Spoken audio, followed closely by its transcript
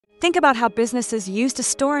Think about how businesses used to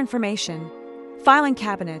store information: filing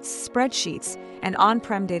cabinets, spreadsheets, and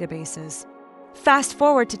on-prem databases. Fast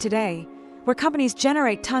forward to today, where companies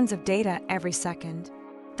generate tons of data every second.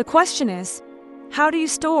 The question is, how do you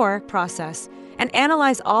store, process, and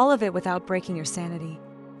analyze all of it without breaking your sanity?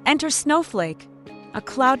 Enter Snowflake, a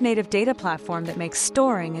cloud-native data platform that makes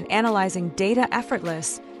storing and analyzing data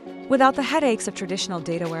effortless without the headaches of traditional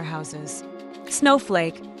data warehouses.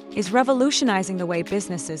 Snowflake is revolutionizing the way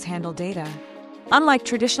businesses handle data. Unlike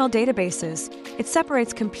traditional databases, it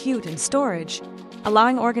separates compute and storage,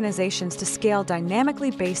 allowing organizations to scale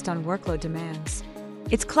dynamically based on workload demands.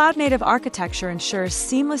 Its cloud-native architecture ensures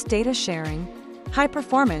seamless data sharing, high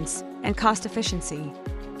performance, and cost efficiency.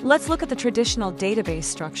 Let's look at the traditional database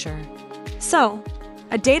structure. So,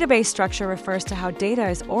 a database structure refers to how data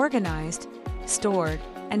is organized, stored,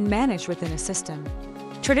 and managed within a system.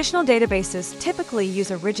 Traditional databases typically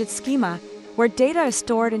use a rigid schema where data is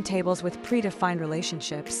stored in tables with predefined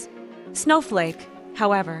relationships. Snowflake,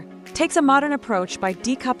 however, takes a modern approach by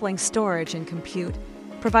decoupling storage and compute,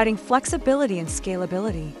 providing flexibility and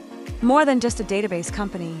scalability. More than just a database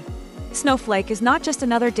company, Snowflake is not just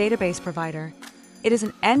another database provider, it is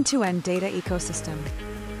an end-to-end data ecosystem.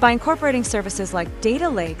 By incorporating services like data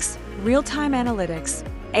lakes, real-time analytics,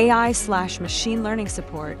 AI/machine learning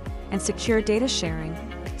support, and secure data sharing,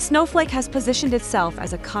 Snowflake has positioned itself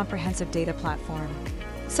as a comprehensive data platform.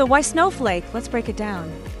 So why Snowflake? Let's break it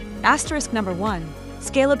down. Asterisk number 1,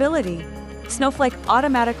 scalability. Snowflake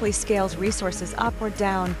automatically scales resources up or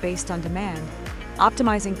down based on demand,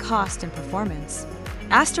 optimizing cost and performance.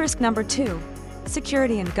 Asterisk number 2,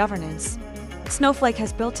 security and governance. Snowflake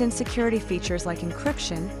has built-in security features like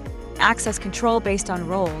encryption, access control based on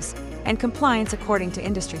roles, and compliance according to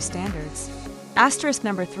industry standards. Asterisk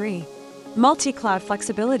number 3, multi-cloud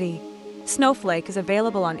flexibility. Snowflake is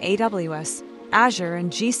available on AWS, Azure, and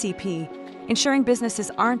GCP, ensuring businesses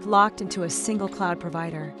aren't locked into a single cloud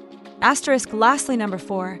provider. Asterisk lastly number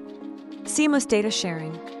 4, seamless data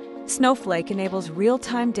sharing. Snowflake enables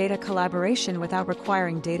real-time data collaboration without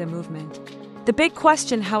requiring data movement. The big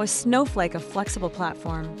question: how is Snowflake a flexible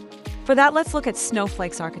platform? For that, let's look at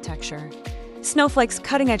Snowflake's architecture. Snowflake's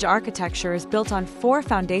cutting-edge architecture is built on 4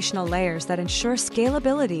 foundational layers that ensure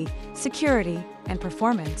scalability, security, and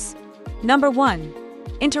performance. Number 1,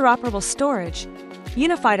 interoperable storage,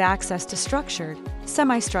 unified access to structured,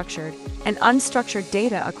 semi-structured, and unstructured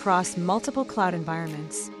data across multiple cloud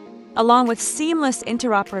environments, along with seamless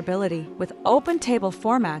interoperability with open table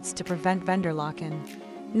formats to prevent vendor lock-in.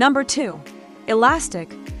 Number 2,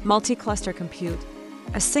 elastic, multi-cluster compute,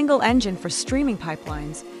 a single engine for streaming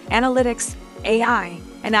pipelines, analytics, AI,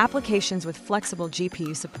 and applications with flexible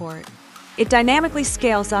GPU support. It dynamically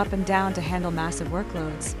scales up and down to handle massive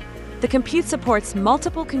workloads. The compute supports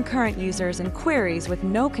multiple concurrent users and queries with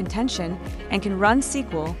no contention and can run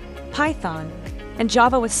SQL, Python, and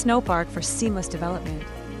Java with Snowpark for seamless development.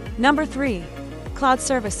 Number 3, cloud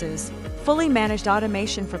services, fully managed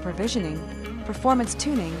automation for provisioning, performance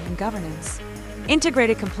tuning, and governance.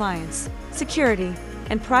 Integrated compliance, security,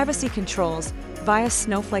 and privacy controls via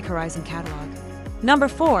Snowflake Horizon Catalog. Number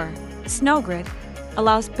 4, SnowGrid,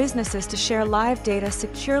 allows businesses to share live data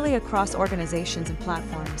securely across organizations and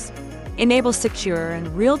platforms. Enables secure and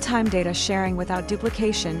real-time data sharing without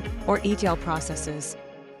duplication or ETL processes.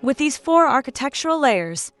 With these 4 architectural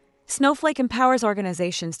layers, Snowflake empowers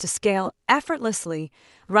organizations to scale effortlessly,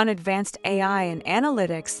 run advanced AI and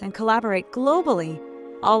analytics, and collaborate globally,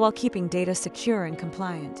 all while keeping data secure and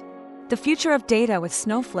compliant. The future of data with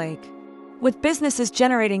Snowflake. With businesses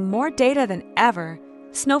generating more data than ever,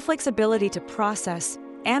 Snowflake's ability to process,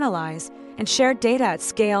 analyze, and share data at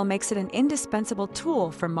scale makes it an indispensable tool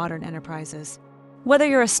for modern enterprises. Whether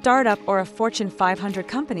you're a startup or a Fortune 500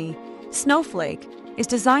 company, Snowflake is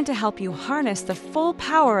designed to help you harness the full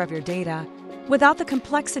power of your data without the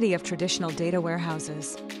complexity of traditional data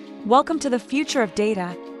warehouses. Welcome to the future of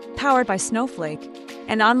data, powered by Snowflake,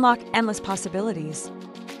 and unlock endless possibilities.